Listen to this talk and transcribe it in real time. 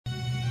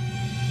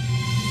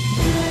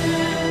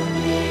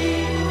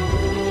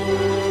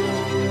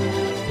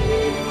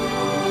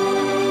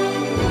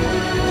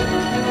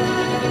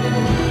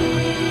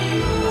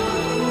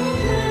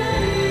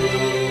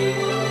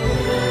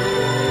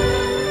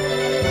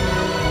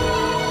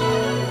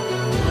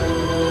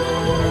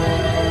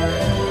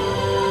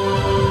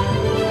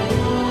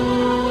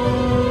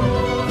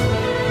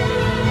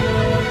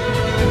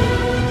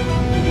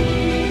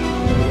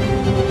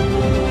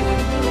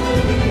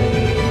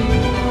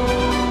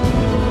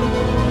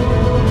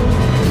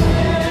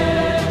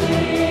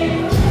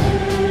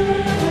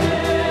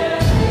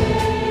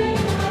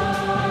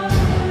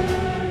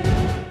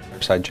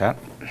Fireside Chat.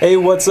 Hey,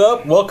 what's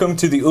up? Welcome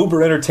to the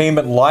Uber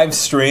Entertainment live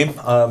stream.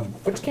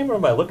 Which camera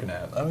am I looking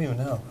at? I don't even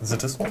know. Is it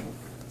this one?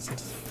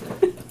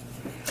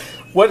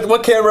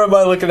 What camera am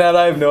I looking at?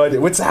 I have no idea.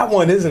 What's that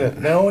one, isn't it?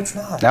 No, it's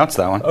not. Now it's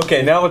that one.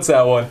 Okay, now it's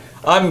that one.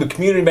 I'm the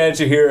community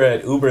manager here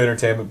at Uber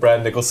Entertainment,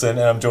 Brad Nicholson,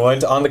 and I'm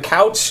joined on the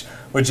couch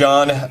with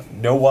John,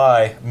 no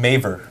why,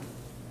 Maver.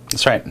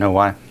 That's right, no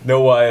why.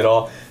 No why at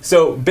all.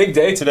 So, big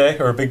day today,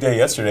 or a big day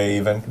yesterday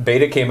even.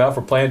 Beta came out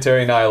for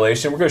Planetary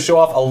Annihilation. We're going to show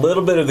off a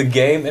little bit of the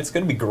game. It's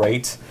going to be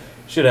great.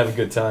 Should have a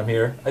good time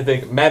here. I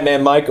think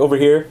Madman Mike over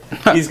here,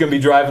 he's going to be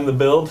driving the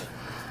build.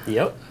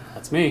 Yep,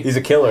 that's me. He's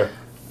a killer.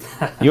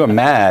 You are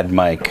mad,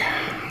 Mike.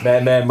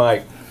 Madman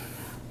Mike.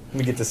 Let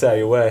me get this out of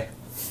your way.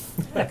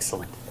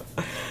 Excellent.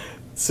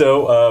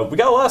 So, we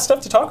got a lot of stuff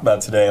to talk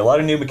about today. A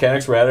lot of new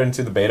mechanics were added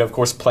into the beta. Of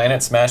course,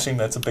 planet smashing,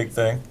 that's a big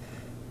thing.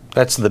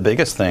 That's the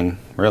biggest thing,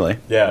 really.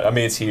 Yeah, I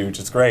mean, it's huge.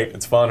 It's great.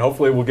 It's fun.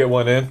 Hopefully, we'll get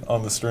one in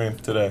on the stream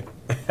today.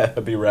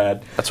 That'd be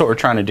rad. That's what we're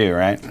trying to do,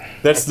 right?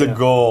 That's the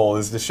goal,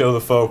 is to show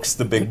the folks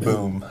the big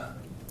boom.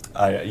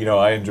 I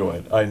enjoy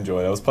it. I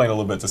was playing a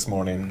little bit this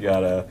morning.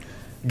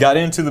 Got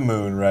into the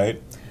moon, right?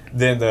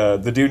 Then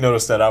the dude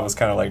noticed that I was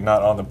kind of like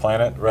not on the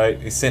planet, right?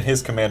 He sent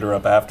his commander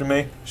up after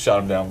me,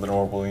 shot him down with an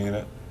orbital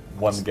unit,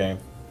 won the game.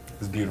 It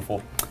was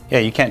beautiful. Yeah,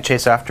 you can't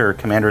chase after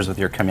commanders with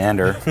your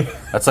commander.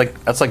 That's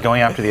like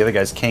going after the other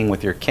guy's king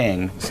with your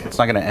king. It's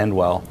not going to end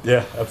well.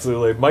 Yeah,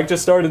 absolutely. Mike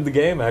just started the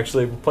game,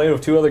 actually. We're playing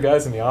with two other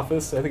guys in the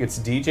office. I think it's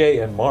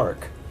DJ and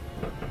Mark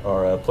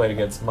are playing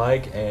against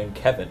Mike and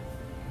Kevin.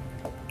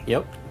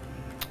 Yep.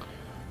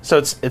 So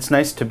it's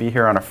nice to be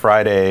here on a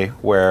Friday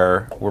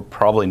where we're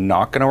probably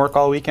not going to work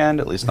all weekend,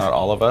 at least not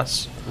all of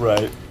us.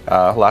 Right.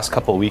 Last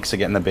couple of weeks of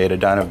getting the beta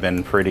done have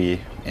been pretty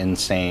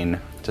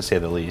insane, to say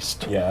the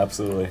least. Yeah,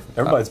 absolutely.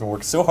 Everybody's been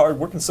working so hard,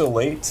 working so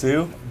late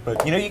too.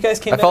 But you guys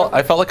came. I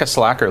felt like a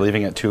slacker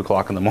leaving at 2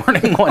 o'clock in the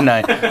morning one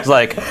night. It's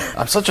like,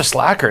 I'm such a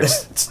slacker.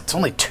 It's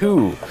only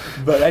 2.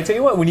 But I tell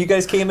you what, when you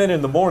guys came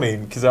in the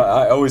morning, because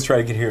I always try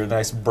to get here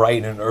nice,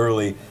 bright and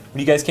early.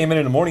 When you guys came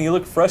in the morning, you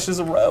looked fresh as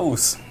a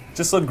rose.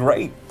 Just looked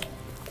great.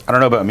 I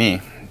don't know about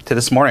me. To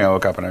this morning, I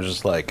woke up and I was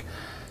just like,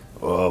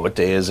 oh, what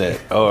day is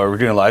it? Oh, are we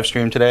doing a live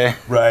stream today?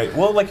 Right.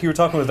 Well, like you were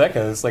talking with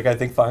Becca, it's like I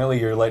think finally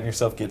you're letting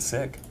yourself get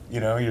sick.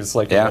 You're just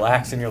like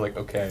relaxing. You're like,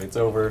 okay, it's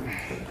over.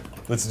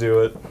 Let's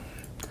do it.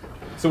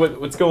 So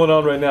what's going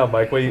on right now,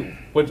 Mike?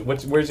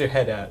 Where's your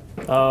head at?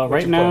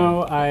 Right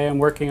now, I am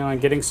working on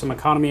getting some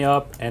economy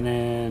up and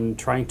then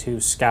trying to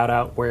scout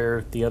out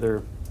where the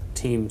other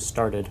team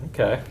started.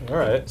 Okay, all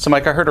right. So,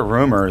 Mike, I heard a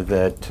rumor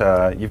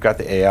that you've got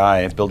the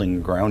AI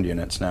building ground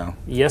units now.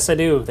 Yes, I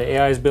do. The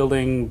AI is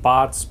building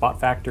bots,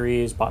 bot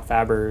factories, bot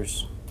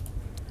fabbers.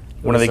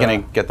 When are they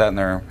going to get that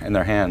in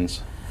their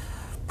hands?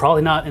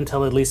 Probably not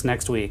until at least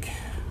next week.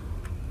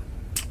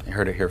 You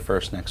heard it here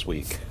first, next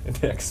week.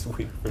 Next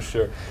week, for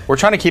sure. We're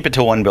trying to keep it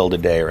to 1 build a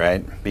day,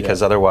 right?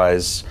 Because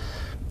otherwise,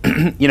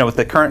 with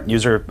the current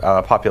user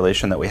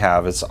population that we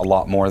have, it's a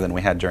lot more than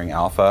we had during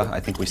alpha. I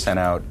think we sent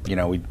out,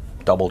 we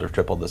doubled or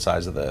tripled the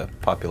size of the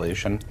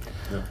population.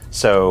 Yeah.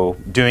 So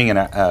doing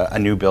a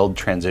new build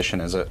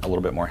transition is a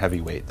little bit more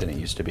heavyweight than it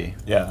used to be.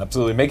 Yeah,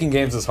 absolutely. Making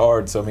games is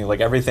hard. So, I mean,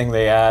 like everything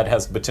they add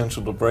has the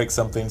potential to break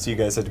something. So you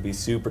guys have to be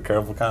super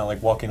careful, kind of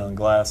like walking on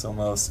glass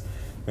almost.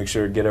 Make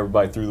sure to get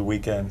everybody through the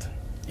weekend.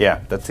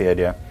 Yeah, that's the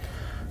idea.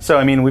 So,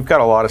 I mean, we've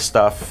got a lot of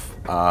stuff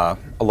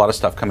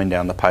coming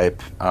down the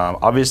pipe.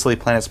 Obviously,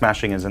 planet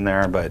smashing is in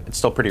there, but it's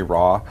still pretty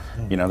raw.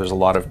 There's a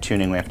lot of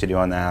tuning we have to do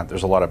on that.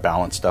 There's a lot of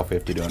balance stuff we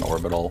have to do in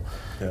orbital,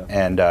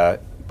 and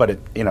but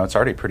it's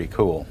already pretty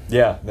cool.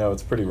 Yeah, no,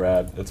 it's pretty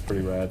rad. It's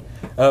pretty rad.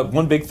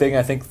 One big thing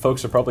I think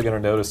folks are probably going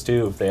to notice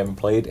too, if they haven't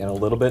played in a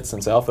little bit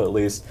since alpha at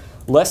least,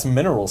 less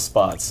mineral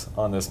spots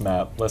on this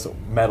map, less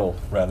metal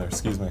rather.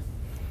 Excuse me.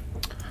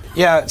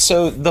 Yeah,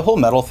 so the whole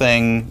metal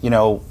thing,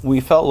 we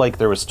felt like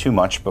there was too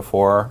much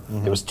before.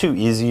 It was too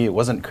easy. It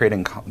wasn't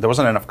there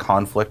wasn't enough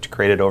conflict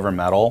created over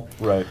metal.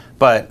 Right.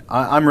 But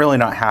I'm really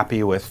not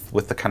happy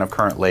with the kind of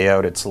current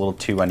layout. It's a little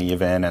too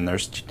uneven, and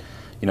there's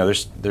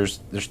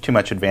too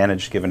much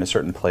advantage given to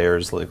certain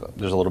players. Like,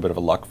 there's a little bit of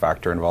a luck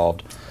factor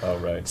involved. Oh,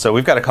 right. So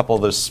we've got a couple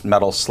of those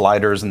metal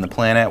sliders in the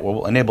planet.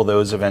 We'll enable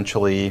those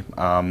eventually.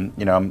 I'm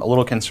a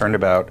little concerned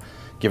about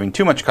giving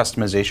too much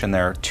customization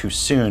there too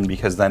soon,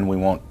 because then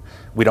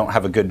we don't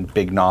have a good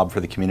big knob for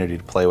the community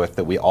to play with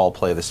that we all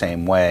play the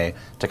same way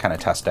to kind of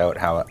test out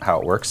how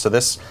it works. So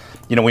this,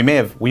 we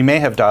may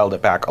have dialed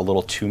it back a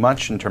little too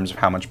much in terms of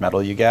how much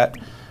metal you get.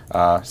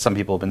 Some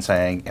people have been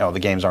saying, the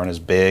games aren't as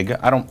big.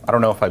 I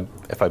don't know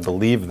if I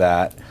believe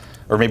that,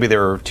 or maybe they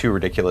were too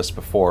ridiculous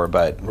before.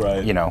 But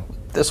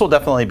this will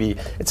definitely be.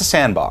 It's a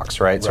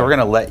sandbox, right? So we're going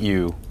to let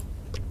you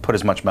put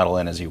as much metal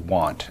in as you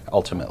want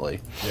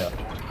ultimately. Yeah.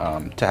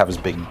 To have as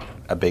big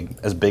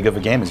of a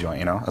game as you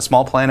want. A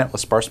small planet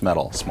with sparse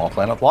metal, small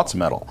planet with lots of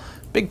metal,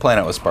 big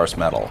planet with sparse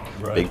metal,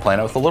 big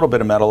planet with a little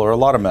bit of metal or a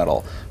lot of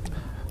metal.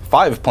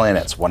 5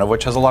 planets, one of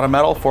which has a lot of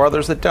metal, 4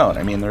 others that don't.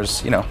 I mean,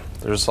 there's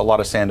a lot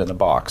of sand in the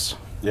box.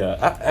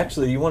 Yeah,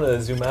 actually, you want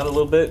to zoom out a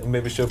little bit and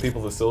maybe show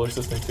people the solar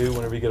system too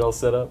whenever you get all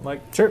set up,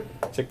 Mike? Sure.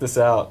 Check this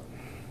out.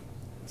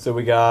 So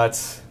we got.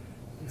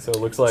 So it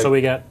looks like. So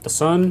we got the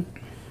sun.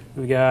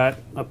 We got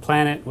a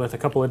planet with a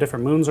couple of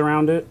different moons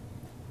around it,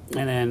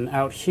 and then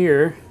out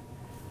here,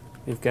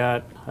 we've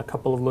got a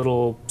couple of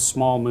little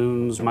small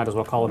moons. You might as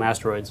well call them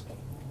asteroids.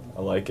 I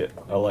like it.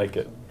 I like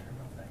it.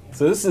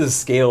 So this is the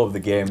scale of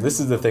the game. This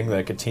is the thing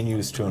that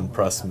continues to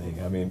impress me.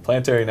 I mean,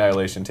 Planetary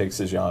Annihilation takes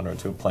the genre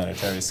to a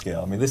planetary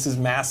scale. I mean, this is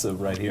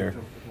massive right here.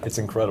 It's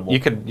incredible.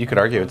 You could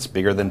argue it's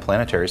bigger than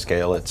planetary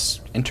scale.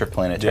 It's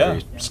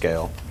interplanetary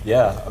scale.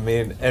 Yeah, I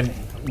mean, and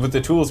with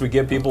the tools we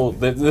give people,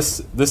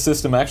 this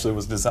system actually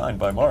was designed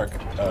by Mark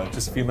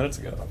just a few minutes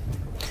ago.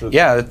 So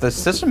yeah, the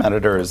system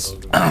editor has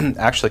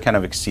actually kind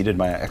of exceeded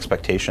my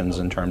expectations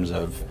in terms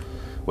of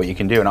what you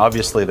can do. And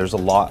obviously, there's a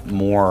lot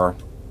more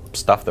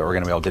stuff that we're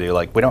going to be able to do.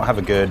 Like, we don't have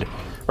a good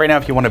right now.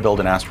 If you want to build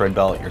an asteroid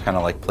belt, you're kind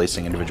of like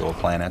placing individual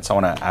planets. I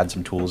want to add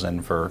some tools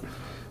in for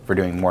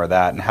doing more of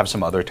that, and have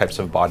some other types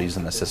of bodies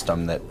in the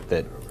system that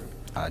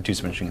do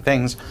some interesting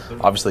things.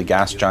 Obviously,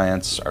 gas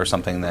giants are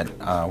something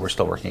that we're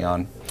still working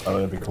on. Oh,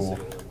 that'd be cool.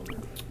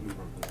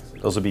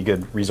 Those would be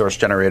good resource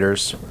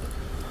generators.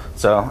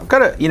 So I've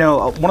got a,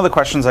 one of the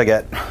questions I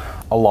get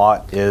a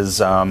lot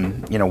is,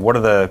 what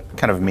are the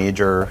kind of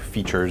major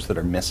features that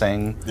are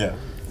missing? Yeah.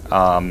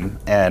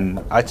 And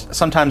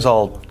sometimes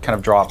I'll kind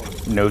of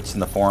drop notes in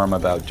the forum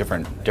about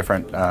different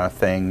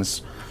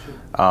things.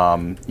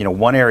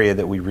 One area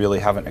that we really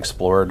haven't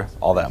explored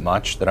all that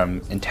much that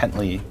I'm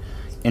intently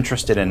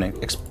interested in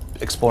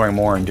exploring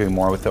more and doing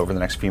more with over the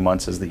next few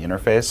months is the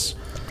interface.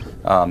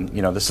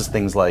 This is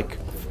things like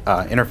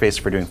interface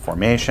for doing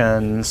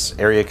formations,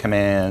 area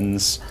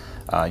commands,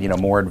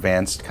 more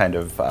advanced kind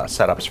of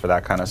setups for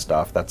that kind of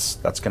stuff. That's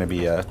going to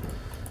be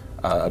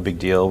a big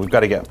deal. We've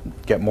got to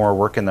get more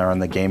work in there on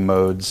the game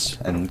modes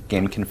and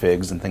game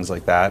configs and things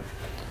like that.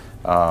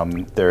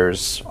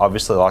 There's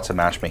obviously lots of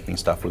matchmaking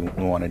stuff we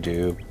want to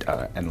do,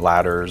 and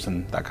ladders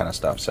and that kind of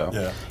stuff. So,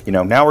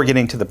 now we're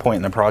getting to the point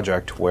in the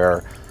project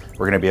where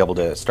we're going to be able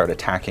to start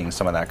attacking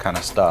some of that kind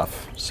of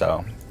stuff.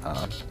 So,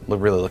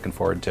 really looking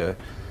forward to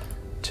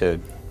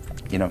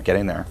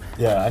getting there.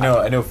 Yeah,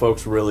 I know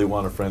folks really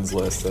want a friends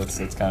list. That's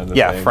kind of the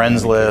thing.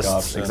 Friends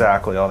lists,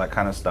 exactly, all that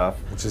kind of stuff.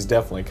 Which is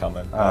definitely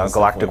coming.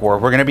 Galactic War.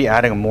 We're going to be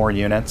adding more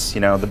units.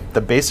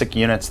 The basic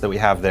units that we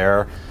have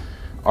there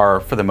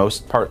are, for the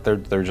most part,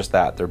 they're just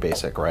that. They're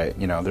basic, right?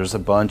 There's a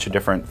bunch of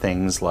different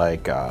things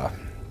like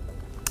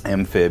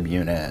amphib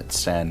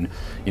units and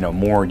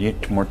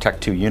more Tech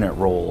 2 unit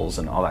roles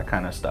and all that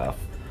kind of stuff.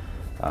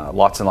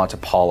 Lots and lots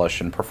of polish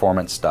and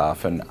performance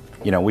stuff, and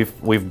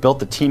we've built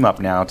the team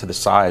up now to the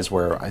size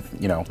where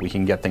we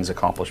can get things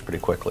accomplished pretty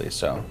quickly.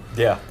 So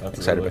yeah,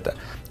 excited about that.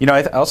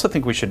 I also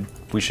think we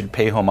should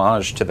pay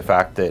homage to the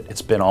fact that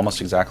it's been almost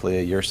exactly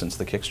a year since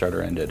the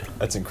Kickstarter ended.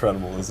 That's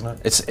incredible, isn't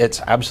it?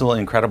 It's absolutely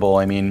incredible.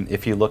 I mean,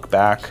 if you look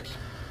back.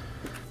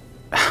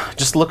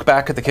 Just look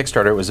back at the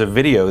Kickstarter. It was a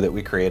video that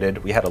we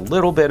created. We had a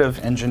little bit of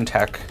engine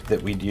tech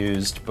that we'd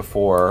used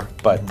before,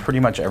 but pretty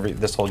much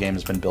this whole game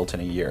has been built in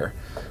a year,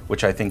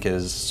 which I think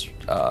is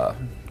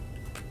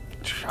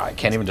I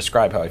can't even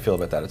describe how I feel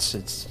about that.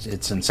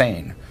 It's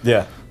insane.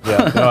 Yeah,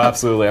 no,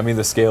 absolutely. I mean,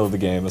 the scale of the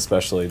game,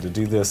 especially to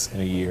do this in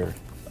a year,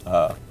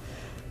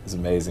 is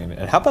amazing.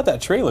 And how about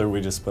that trailer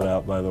we just put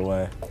out, by the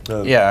way?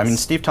 Yeah, I mean,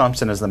 Steve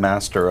Thompson is the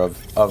master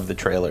of the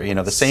trailer.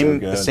 The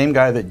same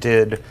guy that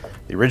did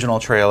the original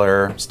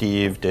trailer.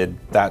 Steve did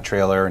that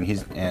trailer,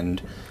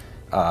 and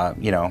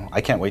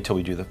I can't wait till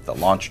we do the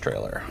launch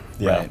trailer.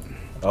 Yeah. Right?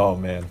 Oh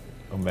man,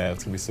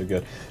 it's gonna be so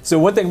good. So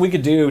one thing we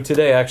could do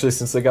today, actually,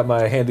 since I got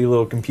my handy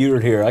little computer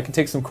here, I can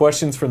take some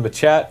questions from the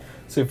chat.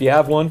 So if you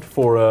have one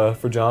for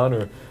John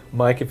or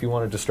Mike, if you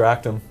want to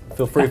distract them,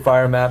 feel free to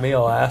fire them at me.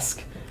 I'll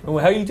ask.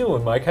 How you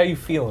doing, Mike? How you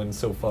feeling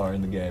so far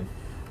in the game?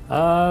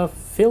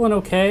 Feeling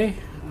okay.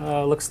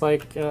 Looks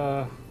like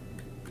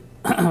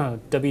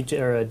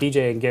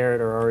DJ and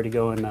Garrett are already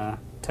going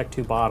Tech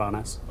 2 bot on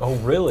us. Oh,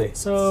 really?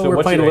 So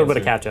we're playing a little bit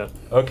of catch up.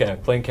 Okay,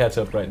 playing catch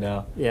up right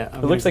now. Yeah.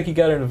 It looks like you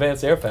got an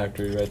advanced air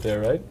factory right there,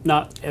 right?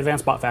 Not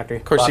advanced bot factory.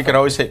 Of course, you could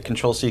always hit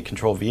Control-C,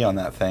 Control-V on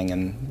that thing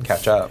and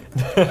catch up.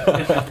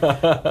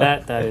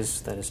 that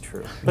is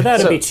true. But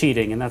that'd be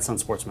cheating, and that's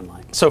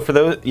unsportsmanlike. So for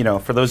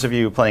those of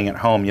you playing at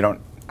home, you don't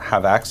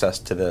have access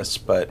to this,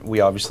 but we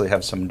obviously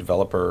have some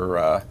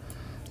developer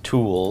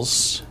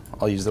tools.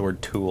 I'll use the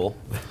word tool.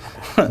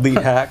 Lead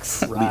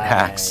hacks. Right. Lead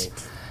hacks.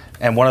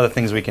 And one of the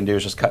things we can do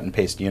is just cut and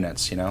paste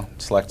units.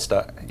 Select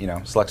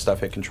stuff.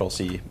 Hit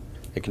Control-C,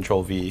 hit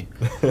Control-V,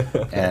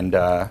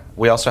 and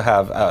we also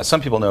have. Some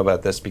people know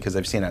about this because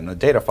they've seen it in the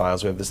data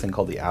files. We have this thing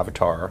called the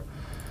Avatar,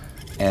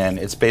 and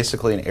it's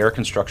basically an air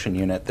construction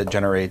unit that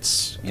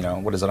generates,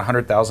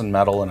 100,000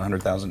 metal and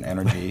 100,000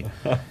 energy,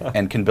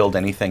 and can build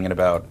anything in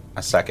about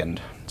a second.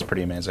 It's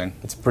pretty amazing.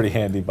 It's a pretty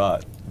handy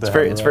bot. It's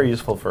very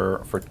useful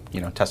for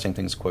testing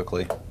things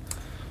quickly.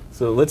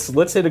 So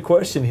let's hit a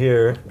question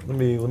here. Let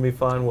me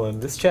find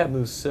one. This chat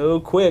moves so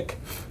quick.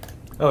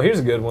 Oh, here's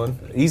a good one,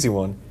 easy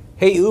one.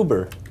 Hey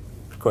Uber?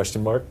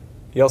 Question mark.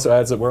 He also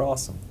adds that we're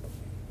awesome.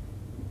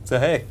 So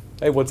hey,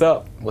 what's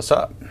up? What's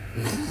up?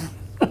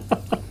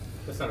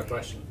 That's not a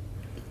question.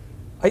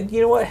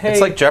 You know what? Hey,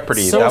 It's like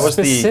Jeopardy. so That was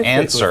the specific with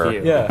answer.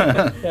 you.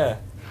 Yeah, yeah.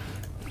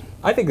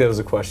 I think that was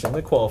a question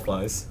that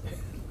qualifies.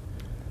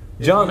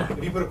 John,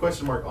 If you put a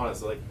question mark on it,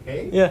 so like,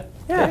 hey? yeah.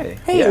 Hey,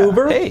 Hey, yeah.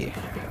 Uber. Hey.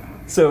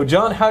 So,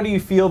 John, how do you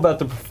feel about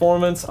the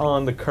performance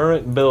on the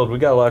current build? We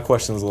got a lot of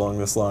questions along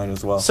this line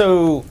as well.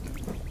 So,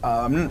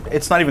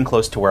 it's not even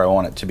close to where I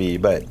want it to be,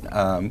 but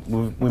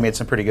we made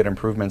some pretty good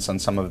improvements on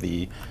some of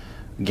the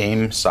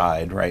game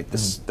side, right? The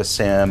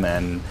sim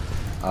and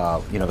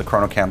the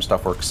ChronoCam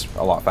stuff works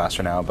a lot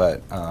faster now,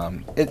 but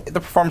the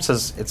performance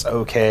it's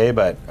okay,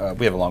 but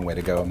we have a long way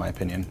to go, in my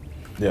opinion.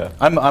 Yeah.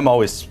 I'm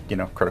always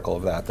critical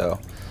of that though.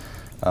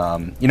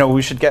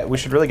 We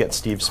should really get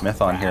Steve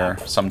Smith on here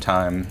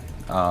sometime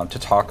to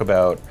talk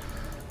about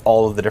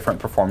all of the different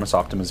performance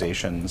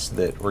optimizations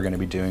that we're going to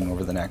be doing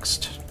over the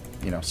next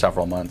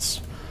several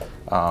months.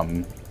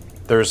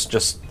 There's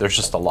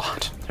just a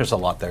lot. There's a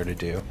lot there to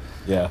do.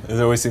 Yeah, it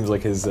always seems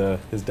like his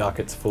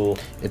docket's full.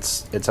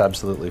 It's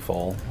absolutely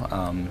full.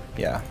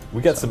 Yeah.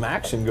 We got some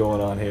action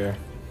going on here.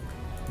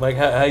 Mike,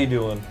 how you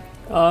doing?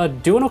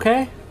 Doing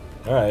okay.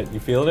 All right, you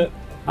feeling it?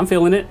 I'm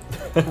feeling it.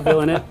 I'm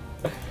feeling it.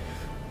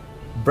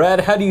 Brad,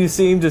 how do you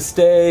seem to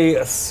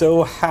stay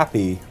so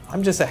happy?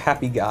 I'm just a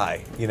happy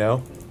guy,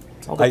 All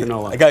the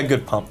granola. I got a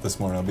good pump this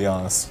morning, I'll be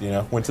honest.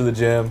 Went to the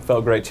gym,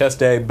 felt great. Chest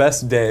day,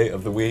 best day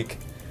of the week.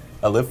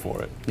 I live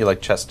for it. You like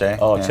chest day?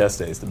 Oh, Yeah. chest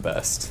day is the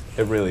best.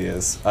 It really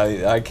is.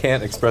 I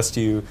can't express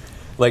to you,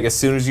 like as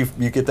soon as you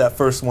get that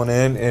first one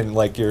in, and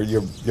like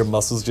your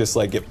muscles just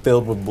like get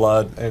filled with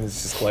blood, and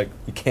it's just like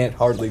you can't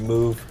hardly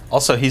move.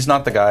 Also, he's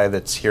not the guy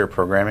that's here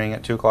programming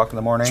at 2 o'clock in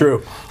the morning.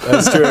 True,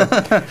 that's true.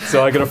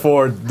 So I can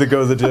afford to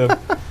go to the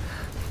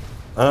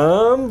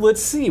gym.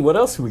 Let's see what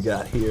else we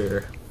got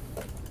here.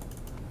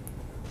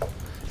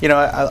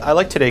 I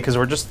like today because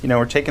we're just,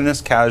 we're taking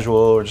this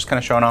casual. We're just kind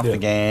of showing off Yeah. the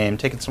game,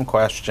 taking some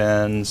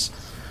questions.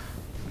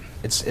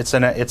 It's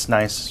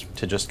nice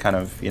to just kind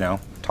of,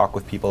 talk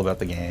with people about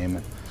the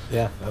game.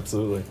 Yeah,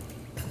 absolutely.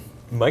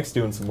 Mike's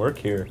doing some work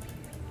here.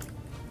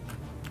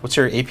 What's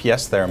your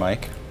APS there,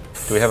 Mike?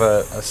 Do we have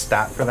a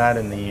stat for that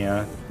in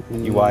the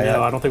UI?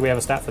 No, I don't think we have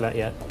a stat for that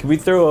yet. Can we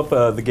throw up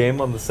the game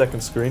on the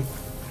second screen?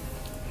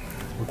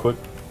 Real quick.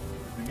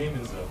 The game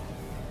is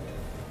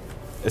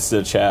It's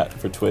the chat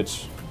for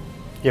Twitch.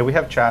 Yeah, we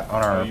have chat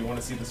on our. you want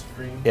to see the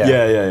screen?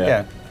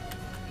 Yeah.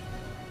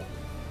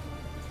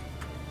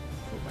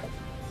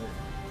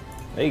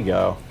 There you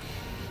go.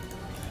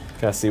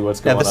 Gotta see what's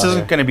going Yeah, on. this isn't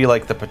here. going to be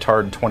like the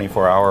Petard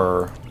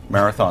 24-hour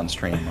marathon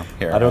stream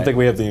here. I don't right? think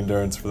we have the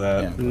endurance for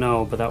that. Yeah.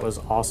 No, but that was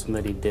awesome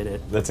that he did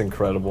it. That's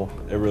incredible.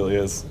 It really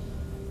is.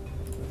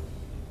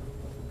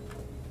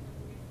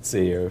 Let's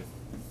see here.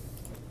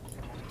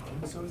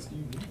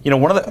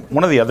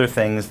 One of the other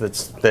things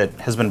that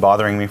has been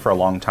bothering me for a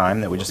long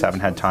time that we just haven't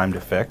had time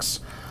to fix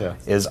Yeah.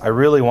 is I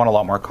really want a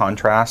lot more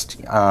contrast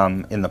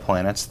in the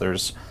planets.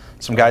 There's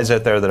some guys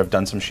out there that have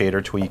done some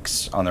shader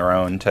tweaks on their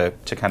own to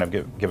kind of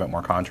give it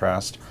more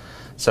contrast.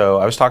 So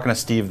I was talking to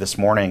Steve this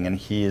morning, and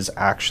he is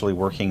actually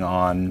working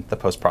on the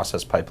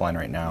post-process pipeline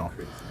right now,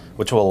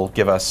 which will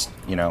give us,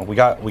 we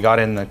got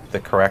in the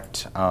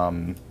correct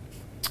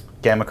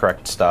gamma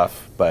correct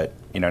stuff, but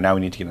now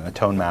we need to get in the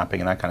tone mapping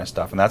and that kind of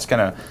stuff, and that's going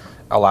to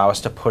allow us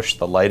to push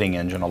the lighting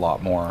engine a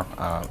lot more.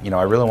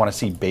 I really want to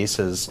see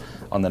bases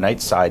on the night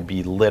side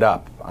be lit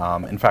up.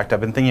 In fact,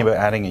 I've been thinking about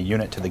adding a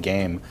unit to the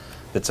game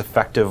that's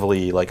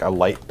effectively like a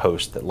light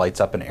post that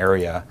lights up an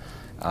area,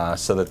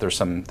 so that there's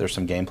some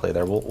gameplay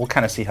there. We'll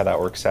kind of see how that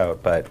works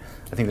out, but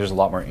I think there's a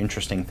lot more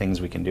interesting things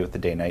we can do with the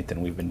day-night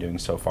than we've been doing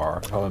so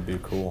far. Oh, that'd be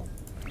cool.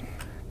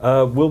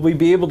 Will we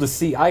be able to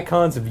see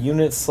icons of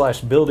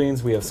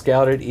units/buildings we have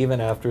scouted even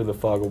after the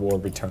fog of war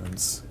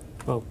returns?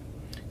 Oh,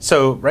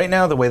 So right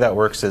now the way that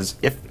works is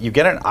if you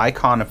get an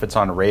icon if it's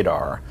on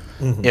radar,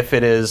 if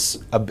it is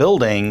a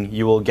building,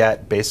 you will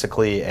get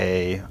basically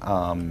a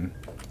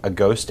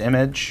ghost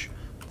image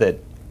that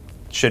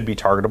should be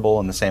targetable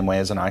in the same way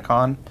as an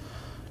icon.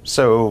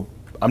 So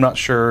I'm not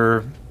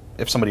sure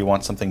if somebody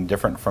wants something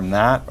different from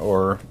that,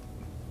 or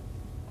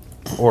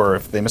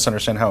if they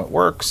misunderstand how it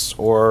works,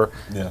 or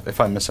Yeah. if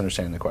I'm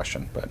misunderstanding the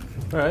question. But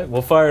All right,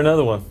 we'll fire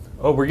another one.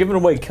 Oh, we're giving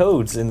away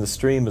codes in the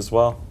stream as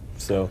well,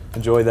 so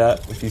enjoy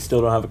that if you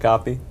still don't have a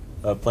copy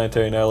of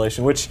Planetary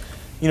Annihilation, which,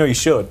 you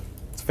should.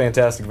 It's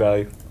fantastic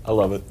value. I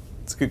love it.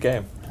 It's a good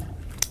game.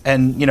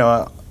 And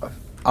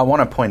I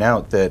want to point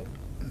out that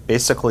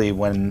basically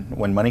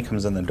when money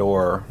comes in the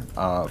door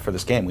for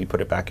this game, we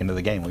put it back into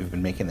the game. We've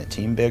been making the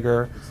team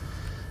bigger,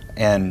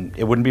 and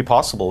it wouldn't be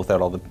possible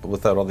without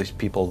all these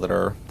people that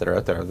are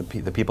out there.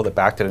 The people that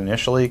backed it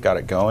initially got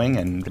it going,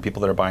 and the people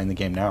that are buying the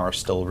game now are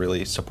still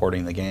really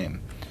supporting the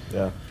game.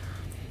 Yeah.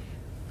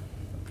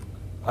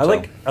 I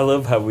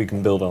love how we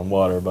can build on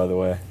water, by the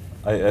way.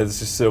 It's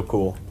just so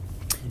cool.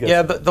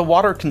 Yeah, the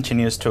water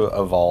continues to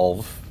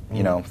evolve,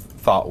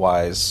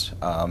 thought-wise.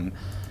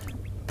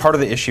 Part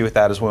of the issue with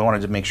that is we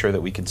wanted to make sure that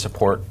we could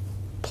support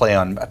play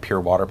on a pure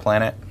water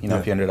planet.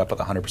 If you ended up with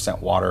 100%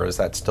 water, is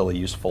that still a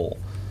useful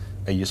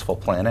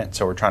planet?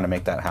 So we're trying to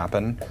make that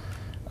happen.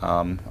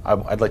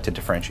 I'd like to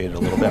differentiate it a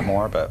little bit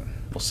more, but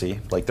We'll see.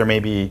 Like there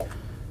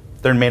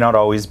may not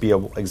always be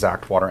an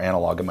exact water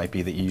analog. It might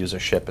be that you use a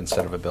ship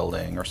instead of a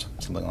building or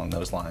something along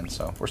those lines.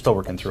 So we're still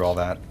working through all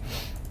that.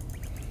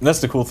 And that's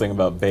the cool thing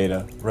about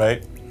beta,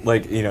 right?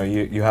 Like, you know,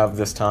 you have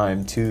this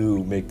time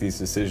to make these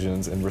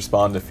decisions and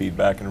respond to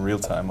feedback in real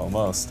time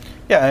almost.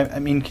 Yeah, I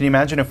mean, can you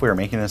imagine if we were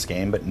making this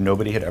game but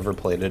nobody had ever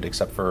played it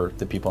except for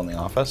the people in the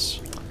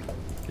office?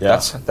 Yeah.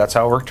 That's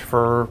how it worked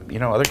for, you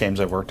know, other games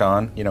I've worked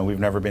on. You know, we've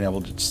never been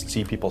able to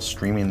see people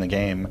streaming the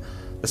game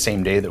the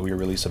same day that we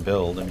release a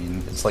build. I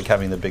mean, it's like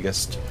having the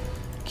biggest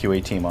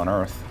QA team on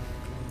Earth.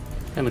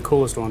 And the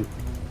coolest one.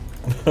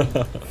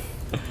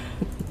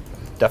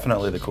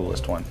 Definitely the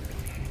coolest one.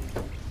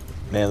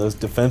 Man, those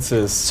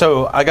defenses.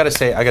 So I gotta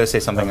say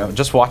something.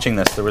 Just watching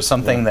this, there was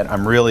something that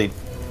I'm really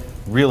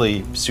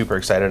super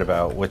excited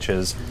about, which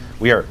is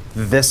we are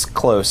this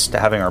close to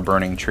having our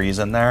burning trees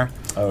in there.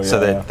 Oh, yeah, so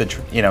that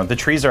the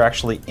trees are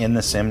actually in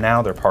the sim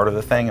now. They're part of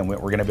the thing, and we're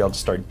going to be able to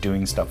start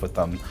doing stuff with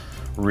them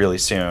really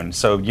soon.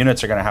 So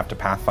units are going to have to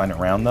pathfind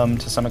around them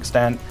to some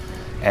extent,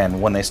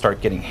 and when they start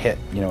getting hit,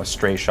 you know, with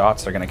stray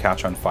shots, they're going to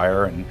catch on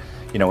fire. And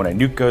you know, when a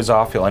nuke goes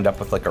off, you'll end up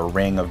with like a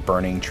ring of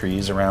burning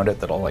trees around it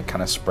that'll like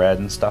kind of spread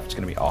and stuff. It's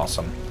going to be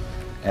awesome,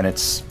 and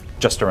it's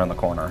just around the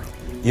corner.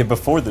 Yeah,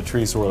 before the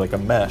trees were like a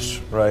mesh,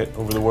 right,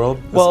 over the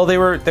world? Well, they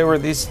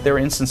were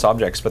instance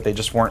objects, but they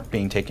just weren't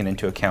being taken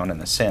into account in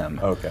the sim.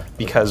 Okay.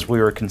 Because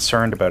we were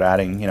concerned about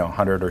adding, you know,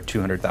 100 or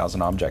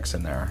 200,000 objects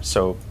in there.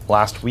 So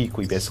last week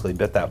we basically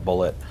bit that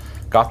bullet,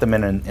 got them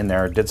in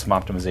there, did some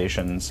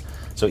optimizations.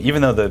 So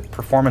even though the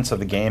performance of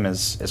the game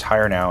is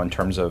higher now in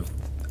terms of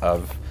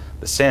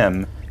the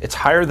sim, it's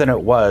higher than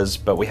it was,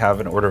 but we have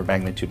an order of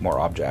magnitude more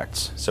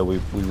objects. So we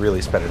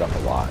really sped it up a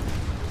lot.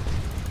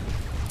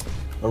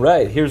 All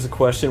right, here's a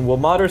question. Will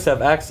modders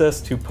have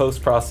access to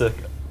post-process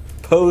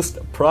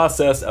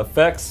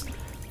effects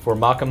for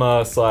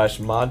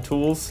Makima/mod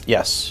tools?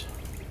 Yes,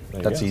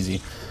 that's go. easy.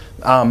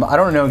 I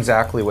don't know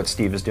exactly what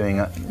Steve is doing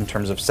in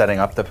terms of setting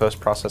up the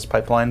post-process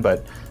pipeline,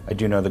 but I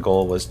do know the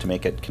goal was to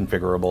make it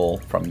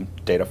configurable from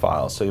data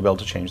files, so you'll be able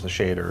to change the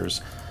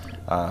shaders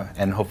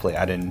and hopefully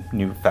add in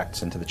new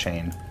effects into the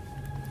chain.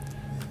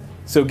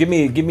 So give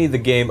me the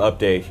game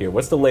update here.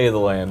 What's the lay of the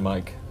land,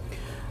 Mike?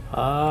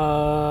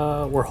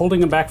 We're holding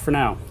them back for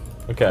now.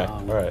 Okay,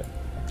 all right.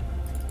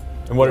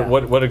 And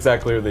what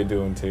exactly are they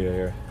doing to you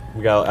here?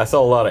 I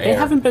saw a lot of air. They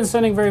haven't been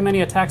sending very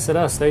many attacks at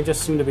us. They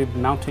just seem to be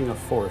mounting a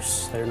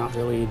force. They're not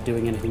really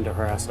doing anything to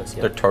harass us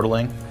yet. They're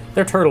turtling?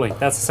 They're turtling.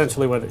 That's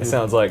essentially what it is.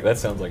 That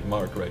sounds like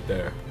Mark right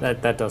there.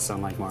 That does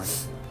sound like Mark.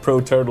 Pro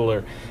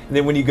turtler. And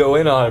then when you go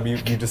in on him, you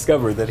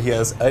discover that he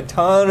has a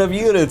ton of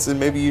units, and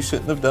maybe you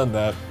shouldn't have done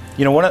that.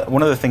 You know,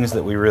 one of the things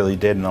that we really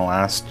did in the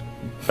last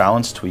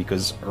balance tweak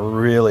was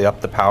really up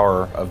the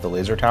power of the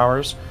laser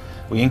towers.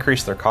 We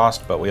increased their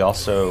cost, but we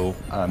also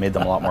made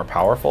them a lot more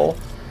powerful.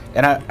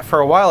 And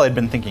for a while I'd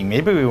been thinking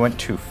maybe we went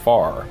too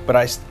far, but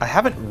I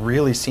haven't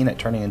really seen it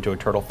turning into a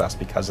turtle fest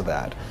because of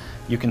that.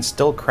 You can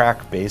still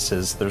crack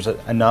bases. There's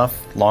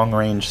enough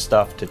long-range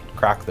stuff to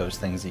crack those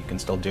things that you can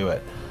still do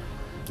it.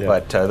 Yeah.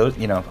 But those,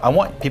 you know, I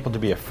want people to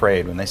be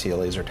afraid when they see a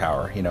laser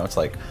tower. You know, it's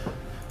like,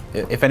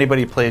 if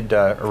anybody played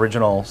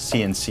original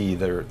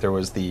CNC, there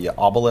was the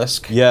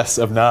obelisk. Yes,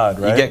 of Nod,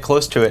 right? You get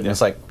close to it and it's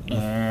like,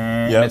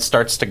 and it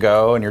starts to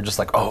go, and you're just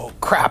like, oh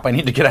crap, I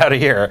need to get out of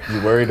here.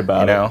 You're worried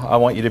about it. You know, I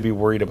want you to be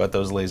worried about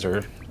those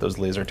laser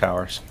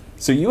towers.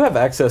 So you have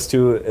access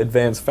to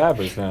advanced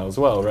fabrics now as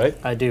well, right?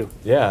 I do.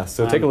 Yeah.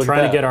 So take a look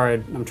at that.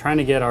 I'm trying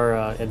to get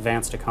our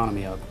advanced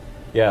economy up.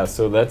 Yeah,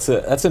 so that's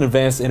an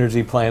advanced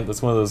energy plant.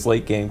 That's one of those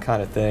late game kind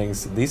of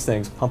things. These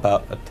things pump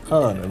out a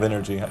ton of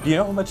energy. Do you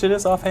know how much it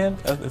is offhand?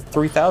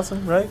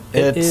 3,000, right?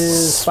 It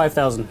is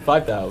 5,000.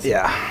 5,000.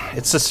 Yeah,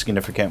 it's a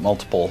significant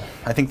multiple.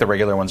 I think the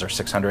regular ones are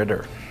 600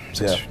 or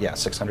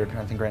 600.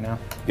 I think right now.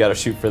 You got to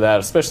shoot for that,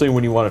 especially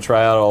when you want to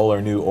try out all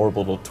our new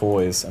orbital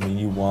toys. I mean,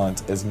 you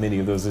want as many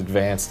of those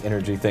advanced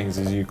energy things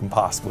as you can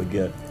possibly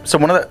get. So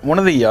one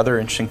of the other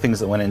interesting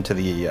things that went into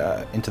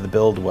the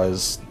build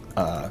was.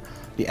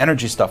 The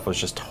energy stuff was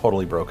just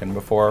totally broken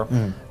before.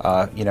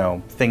 You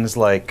know, things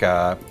like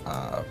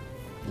Hulkins,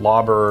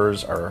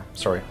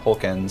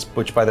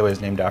 which by the way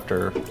is named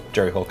after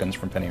Jerry Hulkins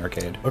from Penny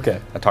Arcade. Okay.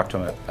 I talked to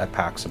him at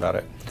PAX about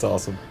it. That's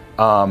awesome.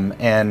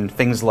 And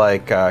things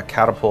like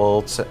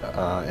catapults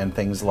and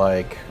things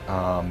like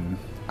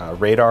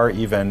radar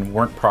even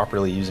weren't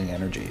properly using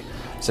energy.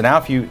 So now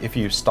if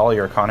you stall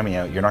your economy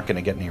out, you're not going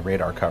to get any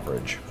radar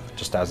coverage,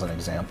 just as an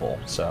example.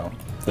 So.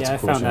 I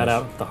found that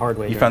out the hard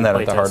way. You found that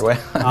out the hard way?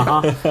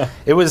 Uh-huh.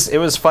 It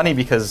was funny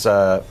because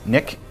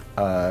Nick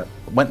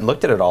went and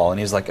looked at it all, and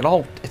he's like, it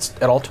all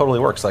totally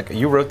works. Like,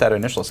 you wrote that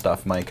initial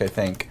stuff, Mike, I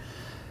think.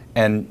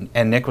 And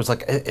Nick was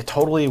like, it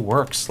totally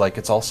works. Like,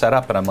 it's all set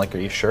up. And I'm like, are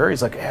you sure?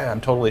 He's like, yeah,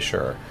 I'm totally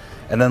sure.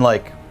 And then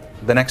like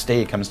the next day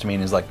he comes to me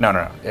and he's like,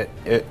 no.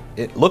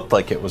 It looked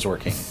like it was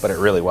working, but it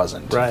really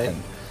wasn't. Right.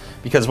 And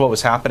because what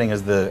was happening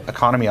is the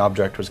economy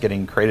object was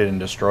getting created and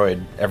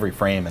destroyed every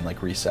frame and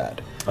like reset.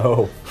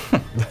 Oh.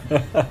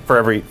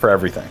 for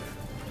everything.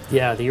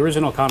 Yeah, the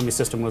original economy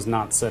system was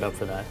not set up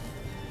for that.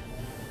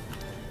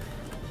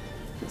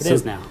 It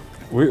is now.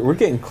 We're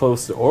getting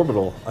close to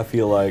orbital, I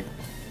feel like.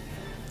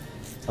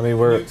 I mean, Can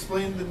we're... you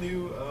explain the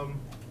new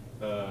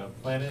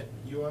planet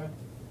UI?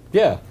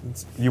 Yeah.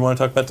 You want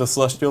to talk about the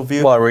celestial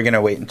view? Well, are we going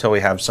to wait until we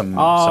have some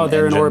Oh,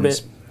 they're in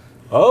engines? orbit.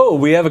 Oh,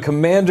 we have a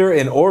commander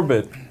in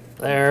orbit.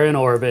 They're in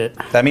orbit.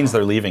 That means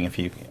they're leaving if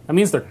you... That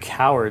means they're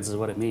cowards, is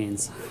what it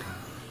means.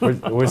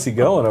 Where's he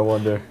going, I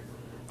wonder?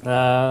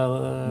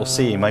 We'll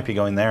see. He might be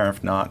going there.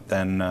 If not,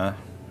 then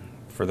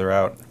further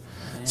out.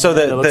 So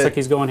It looks like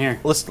he's going here.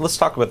 Let's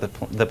talk about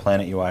the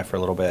Planet UI for a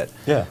little bit.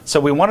 Yeah. So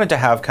we wanted to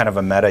have kind of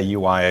a meta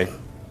UI.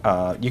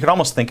 You could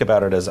almost think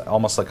about it as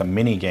almost like a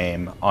mini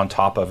game on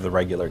top of the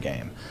regular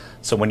game.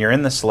 So when you're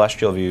in the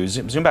celestial view,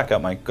 zoom back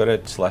up, Mike. Go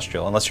to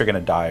celestial, unless you're going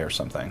to die or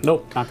something.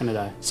 Nope, not going to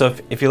die. So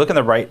if you look in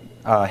the right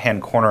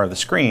hand corner of the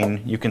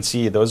screen, you can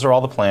see those are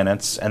all the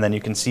planets, and then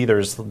you can see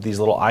there's these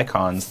little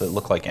icons that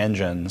look like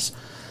engines.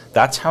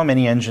 That's how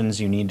many engines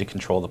you need to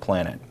control the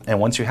planet. And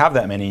once you have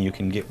that many, you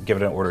can give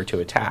it an order to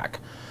attack.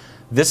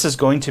 This is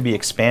going to be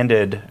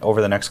expanded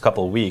over the next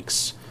couple of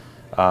weeks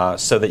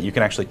so that you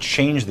can actually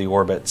change the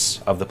orbits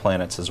of the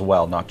planets as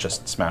well, not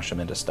just smash them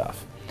into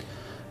stuff.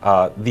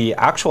 The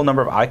actual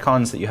number of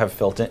icons that you have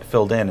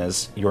filled in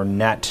is your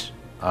net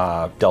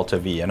delta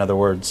V. In other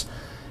words,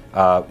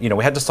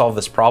 we had to solve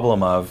this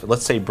problem of,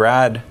 let's say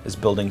Brad is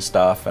building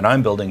stuff and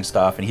I'm building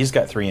stuff and he's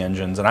got 3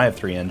 engines and I have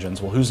 3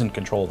 engines. Well, who's in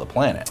control of the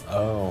planet?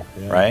 Oh,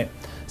 yeah. Right?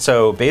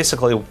 So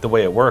basically the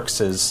way it works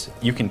is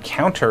you can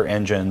counter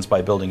engines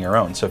by building your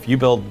own. So if you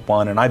build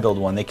one and I build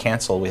one, they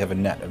cancel, we have a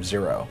net of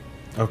 0.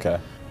 Okay.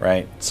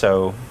 Right?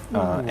 So,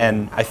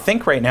 and I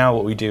think right now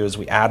what we do is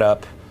we add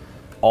up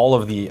all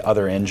of the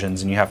other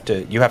engines, and you have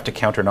to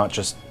counter not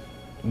just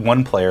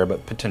one player,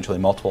 but potentially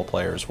multiple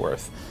players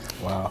worth.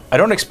 Wow. I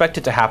don't expect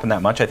it to happen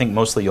that much. I think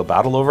mostly you'll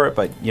battle over it,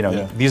 but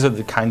Yeah. these are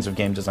the kinds of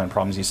game design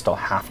problems you still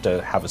have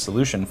to have a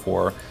solution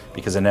for,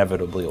 because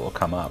inevitably it will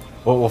come up.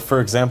 Well, for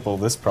example,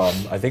 this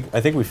problem, I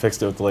think we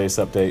fixed it with the latest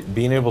update.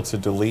 Being able to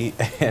delete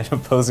an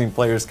opposing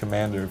player's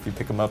commander if you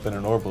pick them up in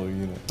an orbital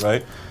unit,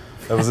 right?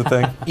 That was a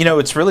thing?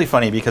 It's really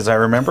funny because I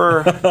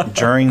remember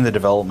during the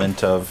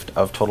development of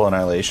Total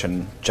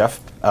Annihilation,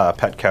 Jeff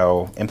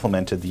Petkow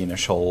implemented the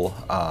initial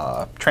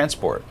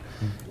transport,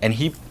 and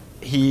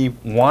he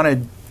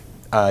wanted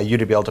you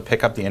to be able to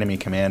pick up the enemy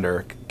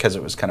commander because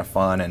it was kind of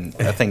fun and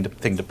a thing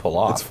to pull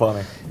off. It's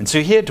funny. And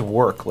so he had to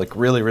work like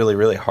really, really,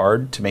 really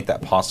hard to make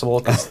that possible,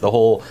 because the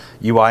whole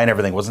UI and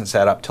everything wasn't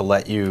set up to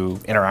let you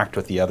interact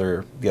with the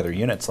other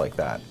units like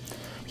that.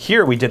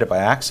 Here we did it by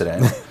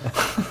accident,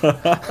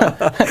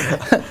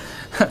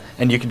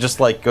 and you can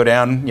just like go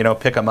down,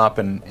 pick them up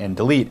and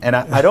delete. And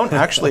I don't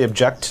actually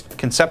object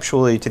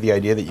conceptually to the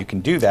idea that you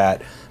can do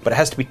that, but it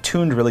has to be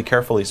tuned really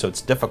carefully, so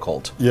it's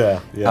difficult. Yeah,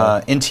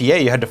 yeah. In TA,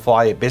 you had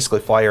to basically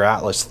fly your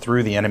Atlas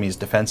through the enemy's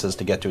defenses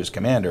to get to his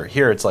commander.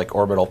 Here it's like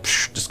orbital,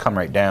 just come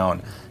right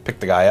down, pick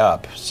the guy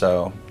up.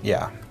 So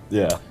yeah.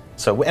 Yeah.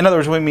 So in other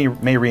words, we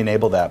may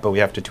re-enable that, but we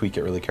have to tweak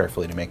it really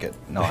carefully to make it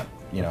not,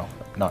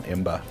 not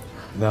IMBA.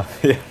 No,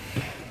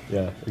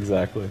 yeah,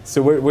 exactly.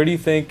 So where do you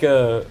think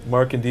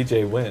Mark and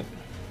DJ went?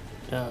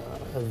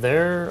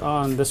 They're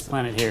on this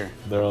planet here.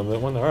 They're on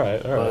that one? All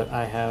right. But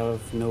I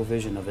have no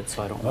vision of it,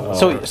 so I don't know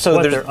So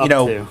what there's, they're up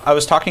to. I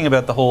was talking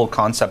about the whole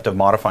concept of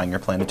modifying your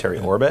planetary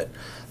orbit.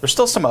 There's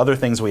still some other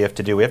things we have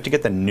to do. We have to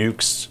get the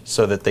nukes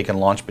so that they can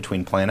launch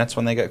between planets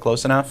when they get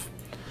close enough.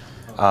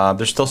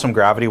 There's still some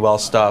gravity well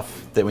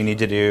stuff that we need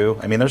to do.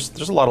 I mean, there's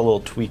a lot of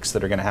little tweaks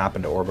that are going to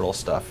happen to orbital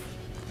stuff.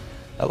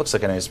 That looks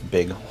like a nice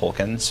big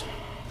Hulkins.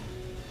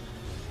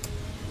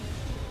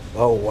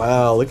 Oh,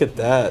 wow. Look at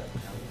that.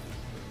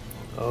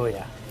 Oh,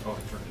 yeah.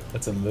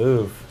 That's a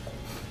move.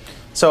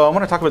 So I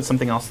want to talk about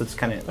something else that's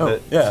kind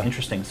of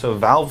interesting. So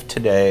Valve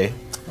today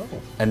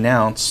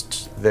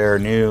announced their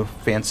new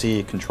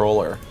fancy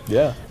controller.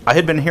 Yeah. I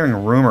had been hearing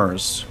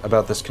rumors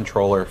about this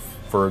controller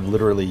for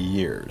literally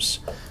years.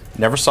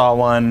 Never saw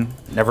one,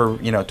 never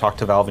talked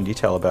to Valve in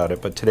detail about it,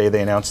 but today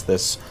they announced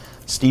this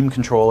Steam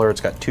controller. It's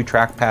got 2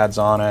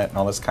 trackpads on it and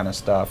all this kind of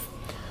stuff.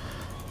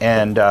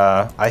 And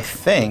I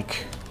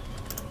think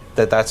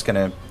that's going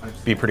to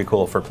be pretty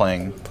cool for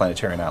playing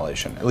Planetary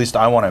Annihilation. At least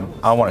I want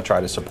to try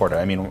to support it.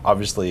 I mean,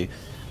 obviously,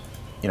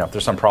 if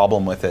there's some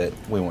problem with it,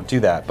 we won't do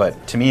that.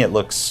 But to me, it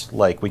looks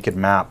like we could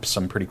map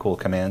some pretty cool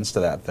commands to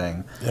that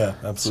thing. Yeah,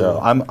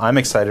 absolutely. So I'm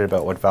excited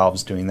about what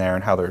Valve's doing there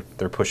and how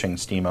they're pushing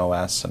Steam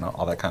OS and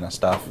all that kind of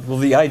stuff. Well,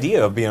 the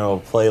idea of being able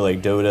to play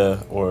like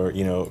Dota or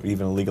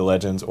even League of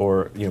Legends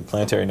or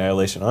Planetary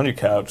Annihilation on your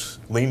couch,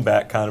 lean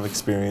back kind of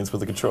experience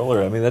with a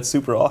controller. I mean, that's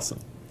super awesome.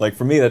 Like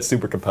for me, that's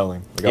super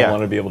compelling. Like I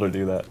want to be able to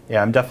do that.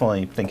 Yeah, I'm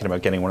definitely thinking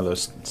about getting one of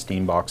those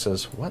Steam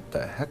boxes. What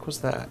the heck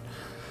was that?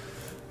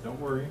 Don't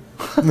worry.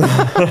 Do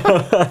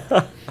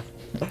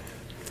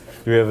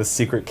we have a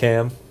secret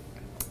cam?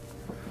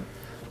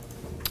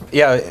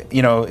 Yeah,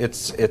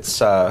 it's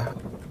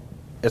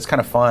kind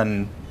of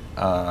fun.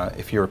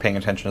 If you were paying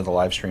attention to the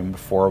live stream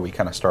before we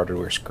kind of started,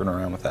 we were screwing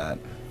around with that.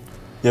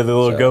 Yeah, the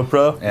little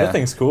GoPro. Yeah. That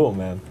thing's cool,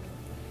 man.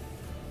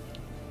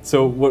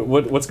 So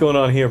what's going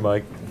on here,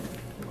 Mike?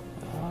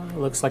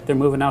 Looks like they're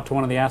moving out to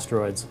one of the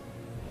asteroids.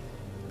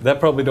 That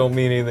probably don't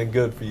mean anything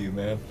good for you,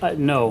 man.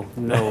 No,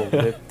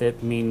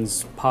 it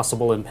means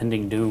possible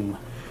impending doom.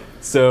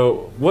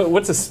 So,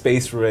 what's a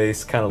space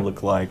race kind of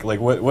look like? Like,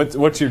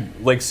 what's your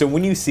like? So,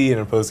 when you see an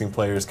opposing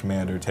player's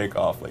commander take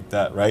off like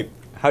that, right?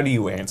 How do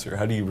you answer?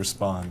 How do you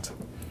respond?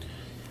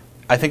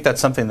 I think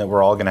that's something that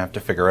we're all going to have to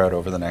figure out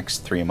over the next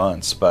 3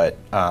 months. But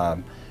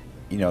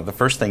you know, the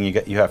first thing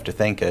you have to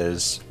think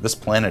is this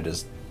planet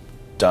is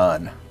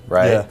done,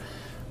 right?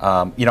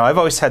 Yeah. You know, I've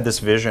always had this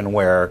vision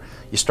where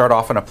you start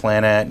off on a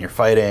planet and you're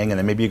fighting, and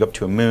then maybe you go up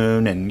to a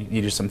moon and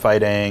you do some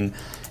fighting,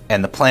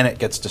 and the planet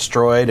gets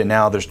destroyed, and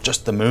now there's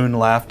just the moon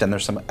left, and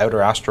there's some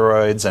outer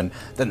asteroids, and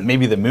then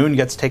maybe the moon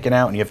gets taken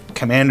out, and you have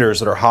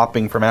commanders that are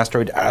hopping from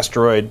asteroid to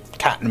asteroid,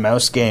 cat and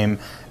mouse game,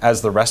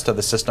 as the rest of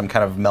the system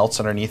kind of melts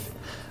underneath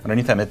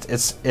them.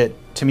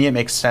 It to me it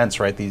makes sense,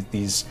 right?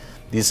 These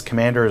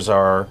commanders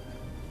are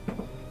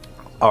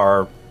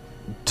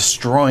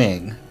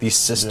destroying these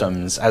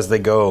systems as they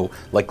go,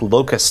 like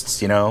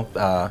locusts, you know,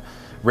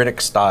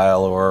 Riddick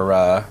style,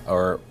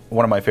 or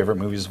one of my favorite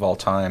movies of all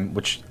time,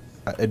 which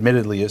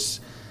admittedly is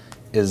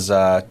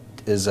a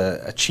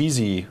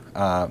cheesy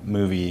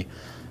movie,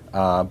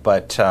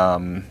 but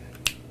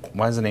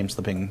why is the name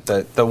slipping?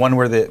 The one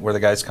where the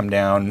guys come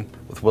down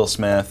with Will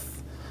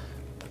Smith.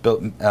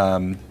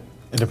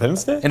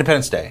 Independence Day?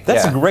 Independence Day.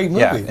 That's a great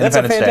movie. Yeah, That's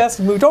a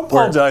fantastic movie. Don't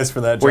apologize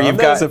for that, John.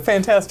 That was a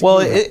fantastic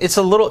movie.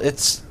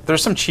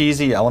 There's some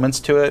cheesy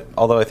elements to it,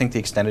 although I think the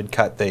extended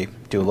cut, they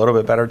do a little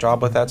bit better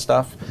job with that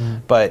stuff.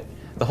 But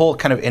the whole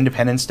kind of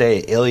Independence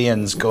Day,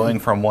 aliens going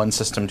from one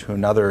system to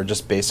another,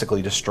 just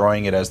basically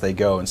destroying it as they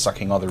go and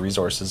sucking all the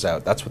resources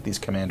out. That's what these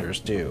commanders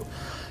do.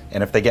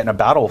 And if they get in a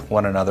battle with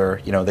one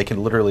another, you know, they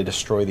can literally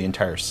destroy the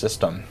entire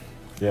system.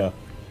 Yeah.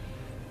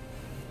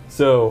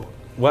 So,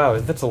 wow,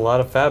 that's a lot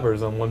of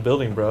fabbers on one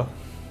building, bro.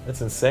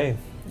 That's insane.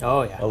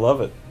 Oh, yeah. I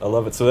love it. I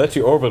love it. So that's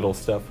your orbital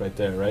stuff right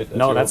there, right?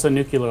 That's a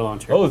nuclear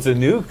launcher. Oh, it's a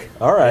nuke.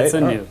 All right. It's a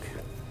nuke.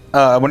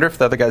 I wonder if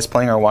the other guys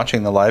playing are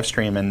watching the live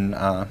stream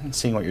and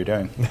seeing what you're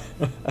doing.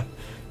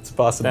 It's a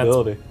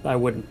possibility. I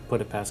wouldn't put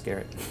it past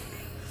Garrett.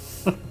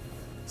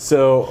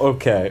 So,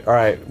 okay. All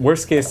right.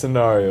 Worst case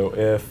scenario,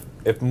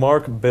 if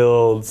Mark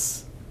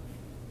builds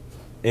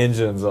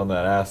engines on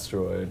that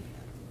asteroid,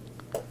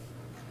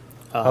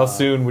 how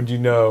soon would you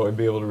know and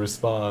be able to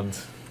respond?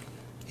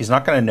 He's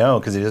not going to know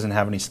because he doesn't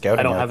have any scouting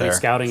out there. I don't have any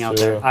scouting out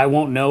there. I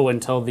won't know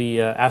until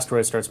the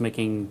asteroid starts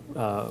making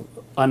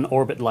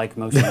unorbit-like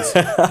motions.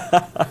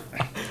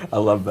 I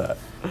love that.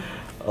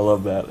 I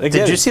love that. Again,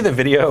 did you see the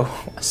video?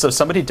 So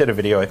somebody did a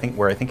video, I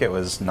think it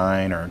was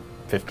 9 or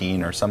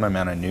 15 or some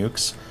amount of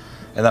nukes,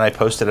 and then I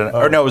posted it.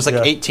 Or no, it was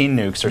like 18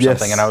 nukes or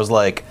something, and I was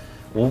like,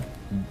 well,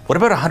 what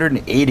about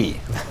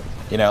 180?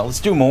 You know, let's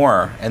do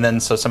more. And then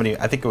so somebody,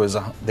 I think it was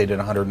they did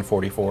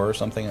 144 or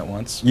something at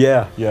once.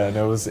 Yeah.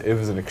 No, it was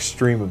an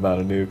extreme amount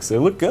of nukes. It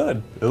looked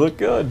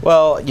good.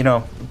 Well, you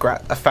know,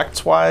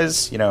 effects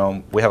wise, you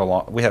know, we have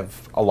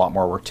a lot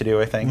more work to do.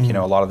 I think you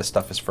know, a lot of this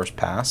stuff is first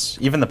pass.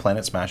 Even the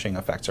planet smashing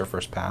effects are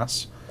first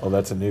pass. Oh,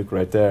 that's a nuke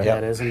right there. Yeah,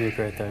 it is a nuke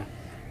right there.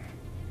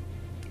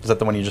 Is that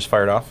the one you just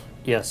fired off?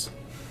 Yes.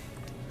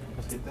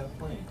 Let's hit that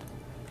plane.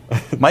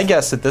 My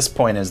guess at this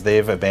point is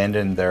they've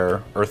abandoned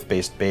their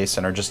Earth-based base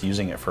and are just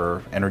using it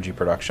for energy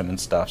production and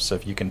stuff. So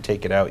if you can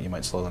take it out, you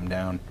might slow them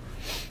down.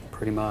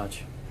 Pretty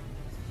much.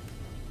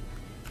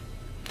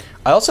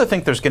 I also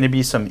think there's going to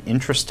be some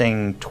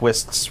interesting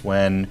twists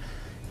when,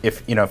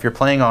 if you're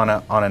playing on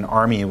an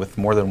army with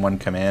more than one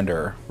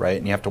commander, right,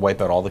 and you have to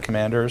wipe out all the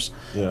commanders,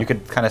 you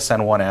could kind of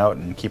send one out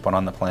and keep one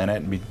on the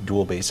planet and be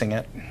dual basing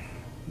it.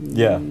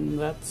 Yeah,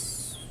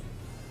 that's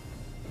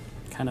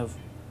kind of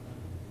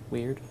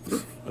weird.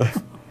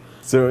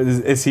 So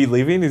is he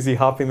leaving? Is he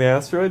hopping the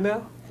asteroid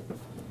now?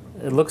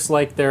 It looks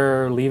like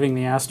they're leaving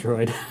the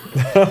asteroid.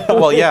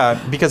 Well, yeah,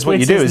 because what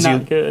you do is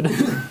good.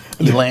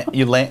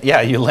 you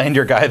land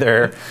your guy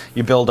there,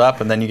 you build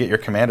up, and then you get your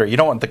commander. You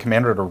don't want the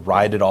commander to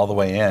ride it all the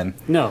way in.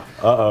 No.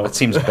 That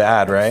seems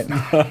bad, right?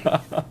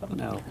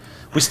 No.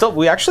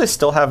 We actually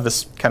still have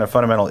this kind of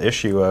fundamental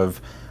issue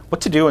of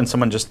what to do when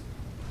someone just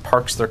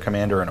parks their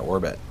commander in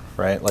orbit,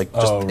 right? Like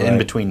just in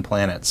between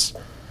planets.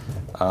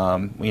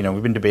 You know,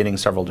 we've been debating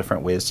several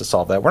different ways to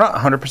solve that. We're not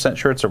 100%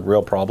 sure it's a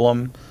real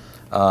problem,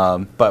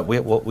 but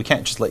we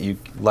can't just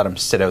let them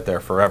sit out there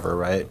forever,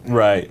 right?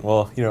 Right.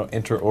 Well, you know,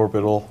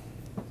 interorbital,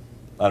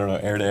 I don't know,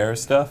 air-to-air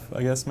stuff,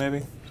 I guess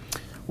maybe.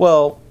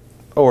 Well,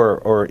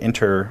 or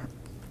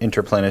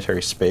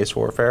interplanetary space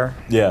warfare.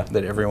 Yeah.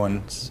 That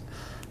everyone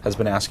has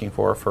been asking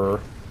for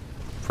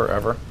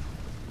forever.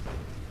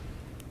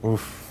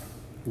 Oof.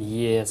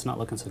 Yeah, it's not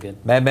looking so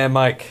good. Madman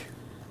Mike.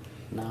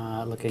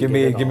 Not looking give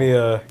good.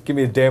 Give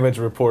me a damage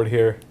report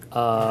here.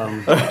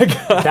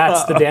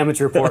 That's the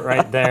damage report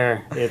right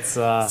there. It's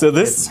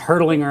it's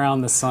hurtling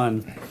around the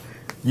sun.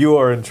 You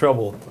are in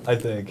trouble, I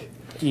think.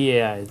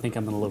 Yeah, I think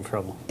I'm in a little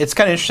trouble. It's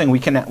kind of interesting. We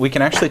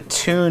can actually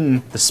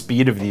tune the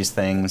speed of these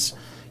things.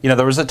 You know,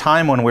 there was a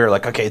time when we were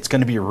like, okay, it's going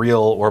to be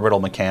real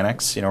orbital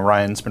mechanics. You know,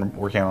 Ryan's been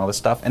working on all this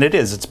stuff, and it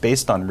is. It's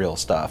based on real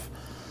stuff.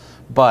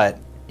 But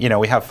you know,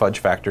 we have fudge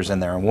factors in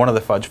there, and one of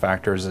the fudge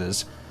factors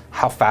is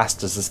how fast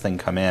does this thing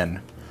come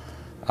in?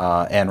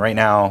 And right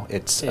now,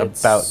 it's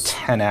about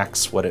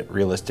 10x what it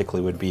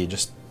realistically would be,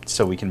 just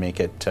so we can make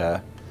it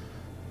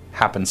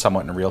happen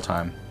somewhat in real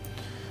time.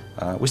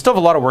 We still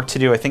have a lot of work to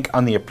do. I think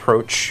on the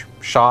approach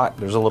shot,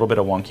 there's a little bit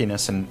of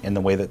wonkiness in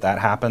the way that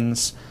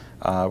happens.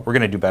 We're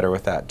going to do better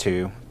with that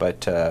too,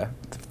 but the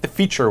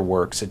feature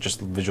works. It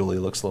just visually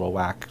looks a little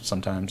whack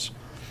sometimes,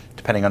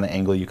 depending on the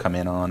angle you come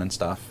in on and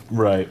stuff.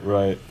 Right,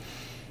 right.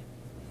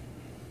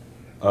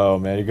 Oh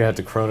man, you're going to have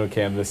to chrono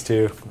cam this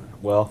too.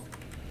 Well,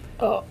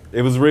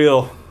 it was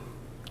real.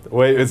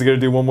 Wait, is it going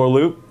to do one more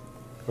loop?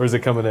 Or is it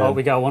coming in? Oh,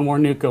 we got one more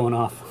nuke going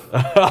off.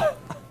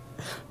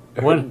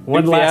 one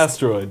the last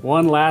asteroid.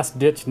 One last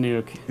ditch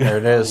nuke. There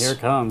it is. Here it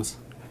comes.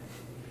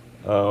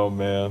 Oh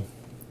man.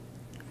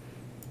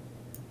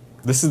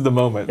 This is the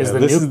moment. Is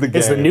man. the This is the game.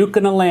 Is the nuke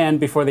going to land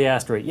before the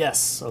asteroid?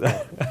 Yes.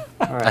 Okay.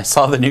 All right. I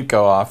saw the nuke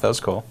go off. That was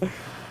cool.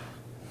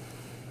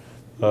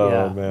 Oh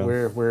yeah, man.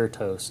 we're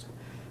toast.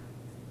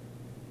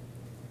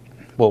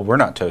 Well, we're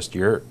not toast.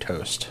 You're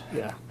toast.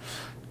 Yeah.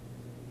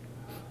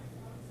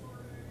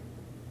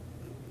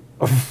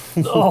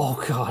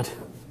 Oh God.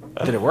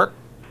 Did it work?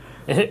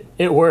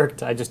 It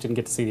worked. I just didn't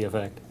get to see the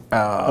effect.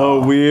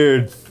 Oh,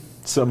 weird.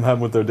 Something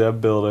happened with their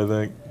dev build, I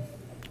think.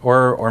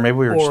 Or maybe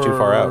we were just too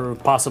far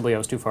out. Possibly I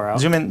was too far out.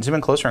 Zoom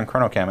in closer and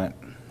chrono cam it.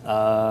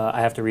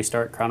 I have to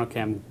restart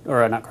ChronoCam,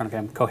 or not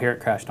ChronoCam,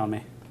 Coherent crashed on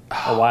me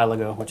a while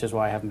ago, which is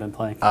why I haven't been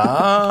playing.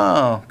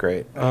 Oh,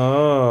 great.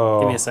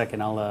 Oh. Give me a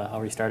second, I'll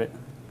restart it.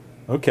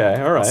 Okay,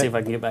 all right. I'll see if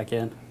I can get back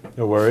in.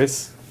 No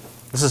worries.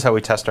 This is how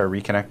we test our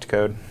reconnect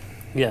code.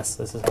 Yes,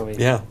 this is how we...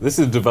 Yeah, this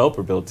is a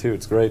developer build too.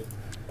 It's great.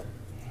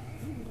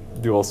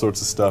 Do all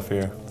sorts of stuff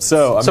here.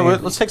 So, I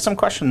mean, let's take some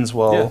questions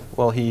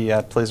while he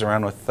plays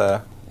around with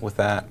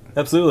that.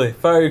 absolutely.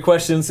 Fire your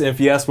questions. If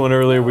you asked one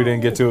earlier, we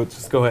didn't get to it.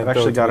 Just go ahead. I've and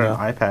actually throw it got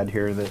to me an iPad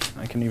here that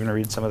I can even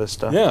read some of this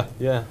stuff. now.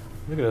 Yeah.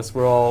 Look at us.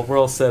 We're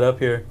all set up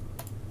here.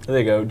 There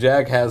you go.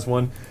 Jag has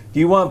one. Do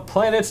you want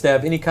planets to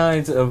have any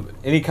kind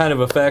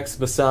of effects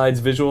besides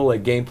visual,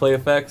 like gameplay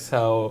effects?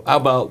 How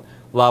about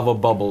lava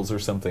bubbles or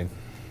something?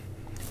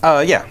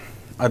 Yeah,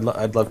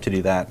 I'd love to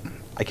do that.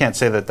 I can't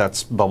say that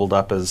that's bubbled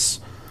up as,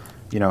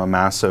 a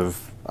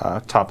massive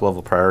top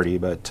level priority,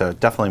 but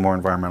definitely more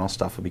environmental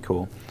stuff would be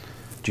cool.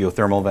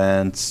 Geothermal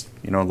vents,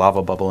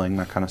 lava bubbling,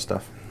 that kind of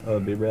stuff. That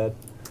would be rad.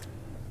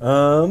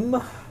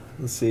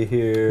 Let's see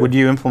here. Would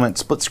you implement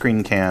split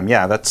screen cam?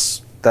 Yeah,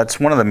 that's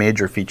one of the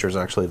major features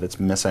actually that's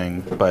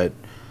missing, but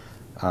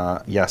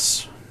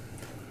yes.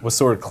 What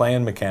sort of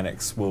clan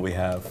mechanics will we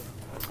have?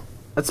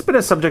 That's been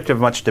a subject of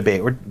much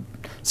debate.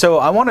 So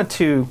I wanted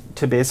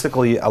to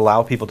basically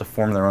allow people to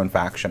form their own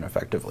faction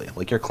effectively.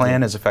 Like your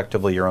clan is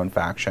effectively your own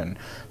faction.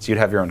 So you'd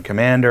have your own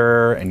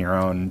commander and your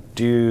own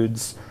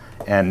dudes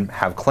and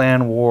have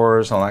clan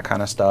wars and all that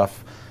kind of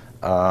stuff.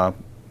 I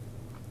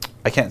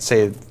can't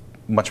say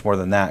much more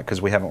than that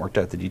because we haven't worked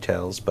out the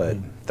details, but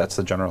that's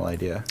the general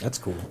idea. That's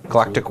cool.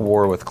 Galactic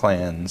war with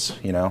clans,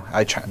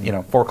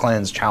 4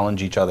 clans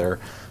challenge each other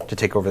to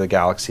take over the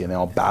galaxy and they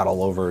all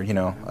battle over,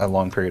 a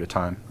long period of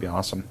time. It'd be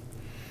awesome.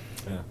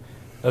 Yeah.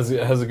 How's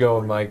it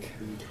going, Mike?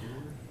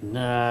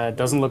 It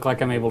doesn't look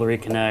like I'm able to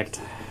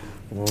reconnect.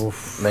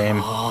 Oof.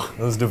 Lame.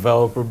 Those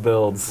developer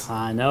builds.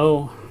 I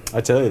know. I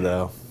tell you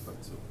though.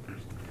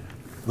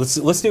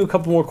 Let's do a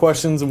couple more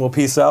questions and we'll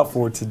peace out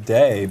for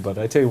today. But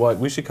I tell you what,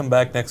 we should come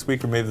back next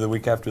week or maybe the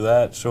week after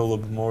that, show a little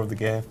bit more of the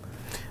game.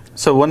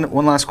 So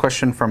one last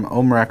question from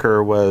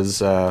Omrecker was,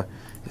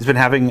 he's been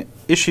having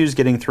issues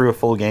getting through a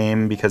full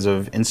game because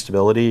of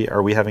instability.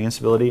 Are we having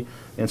instability?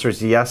 The answer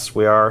is yes,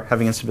 we are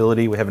having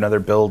instability. We have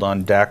another build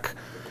on deck.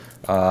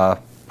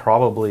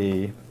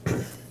 Probably,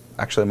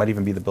 actually it might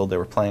even be the build they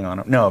were playing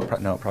on. No, it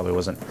probably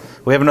wasn't.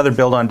 We have another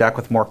build on deck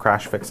with more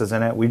crash fixes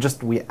in it.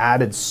 We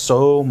added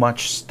so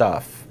much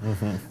stuff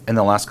in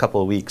the last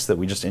couple of weeks that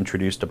we just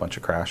introduced a bunch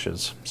of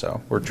crashes.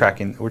 So we're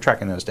tracking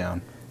those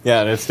down.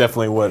 Yeah, and it's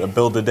definitely a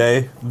build a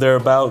day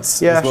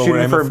thereabouts. Yeah, is what we're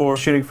aiming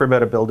shooting for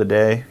about a build a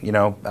day.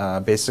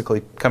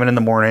 Basically come in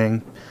the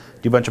morning,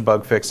 do a bunch of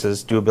bug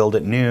fixes, do a build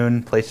at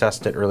noon, play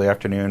test it early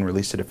afternoon,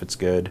 release it if it's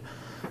good,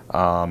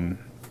 and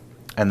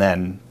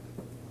then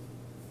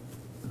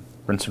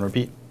rinse and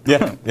repeat.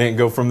 Yeah, and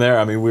go from there.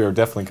 I mean, we are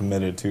definitely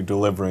committed to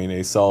delivering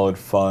a solid,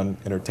 fun,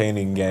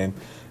 entertaining game.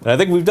 And I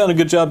think we've done a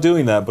good job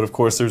doing that, but of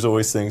course there's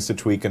always things to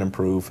tweak and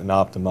improve and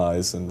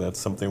optimize, and that's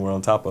something we're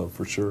on top of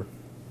for sure.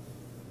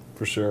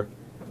 For sure.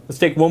 Let's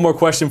take one more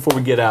question before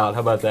we get out. How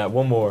about that?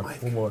 One more.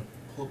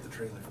 Pull up the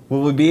trailer.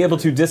 Will we be able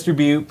to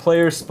distribute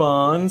player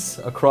spawns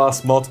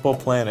across multiple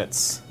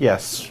planets?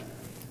 Yes.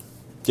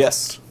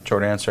 Yes.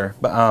 Short answer.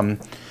 But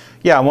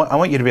yeah, I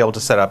want you to be able to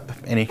set up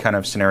any kind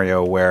of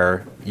scenario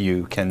where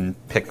you can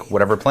pick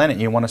whatever planet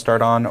you want to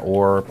start on,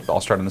 or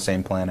all start on the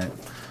same planet.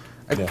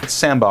 Yeah. It's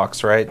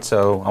sandbox, right?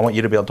 So I want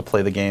you to be able to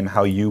play the game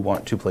how you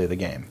want to play the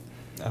game.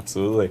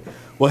 Absolutely.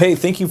 Well, hey,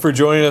 thank you for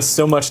joining us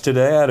so much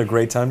today. I had a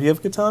great time. Do you have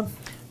a good time?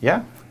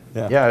 Yeah.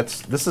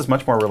 This is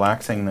much more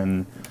relaxing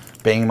than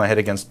banging my head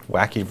against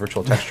wacky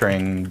virtual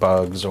texturing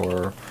bugs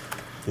or,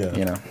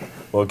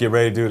 Well, get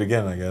ready to do it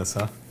again, I guess,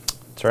 huh?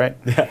 That's right.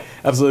 Yeah,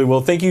 absolutely.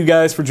 Well, thank you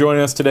guys for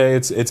joining us today.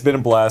 It's been a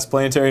blast.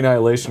 Planetary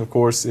Annihilation, of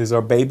course, is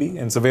our baby,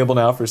 and it's available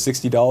now for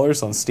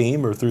 $60 on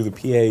Steam or through the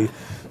PA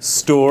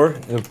store.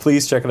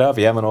 Please check it out if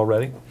you haven't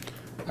already.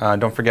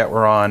 Don't forget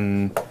we're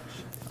on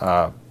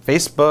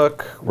Facebook,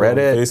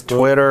 Reddit,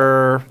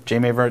 Twitter,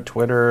 JMaver at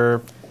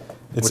Twitter.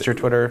 What's your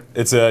Twitter?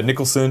 It's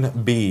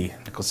Nicholson B.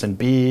 Nicholson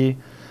B.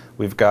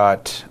 We've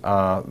got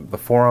the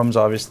forums,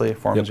 obviously,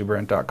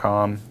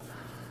 forumsuberant.com.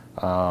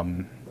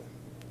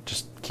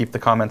 Just keep the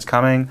comments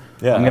coming.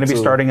 Yeah, I'm going to be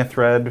starting a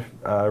thread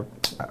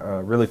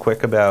really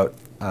quick about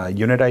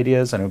unit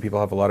ideas. I know people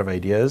have a lot of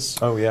ideas.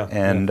 Oh, yeah.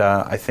 And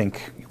I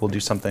think we'll do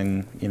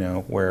something,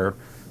 where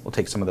we'll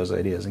take some of those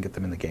ideas and get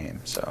them in the game.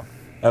 So.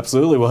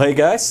 Absolutely. Well, hey,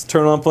 guys,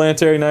 turn on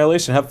Planetary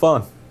Annihilation. Have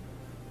fun.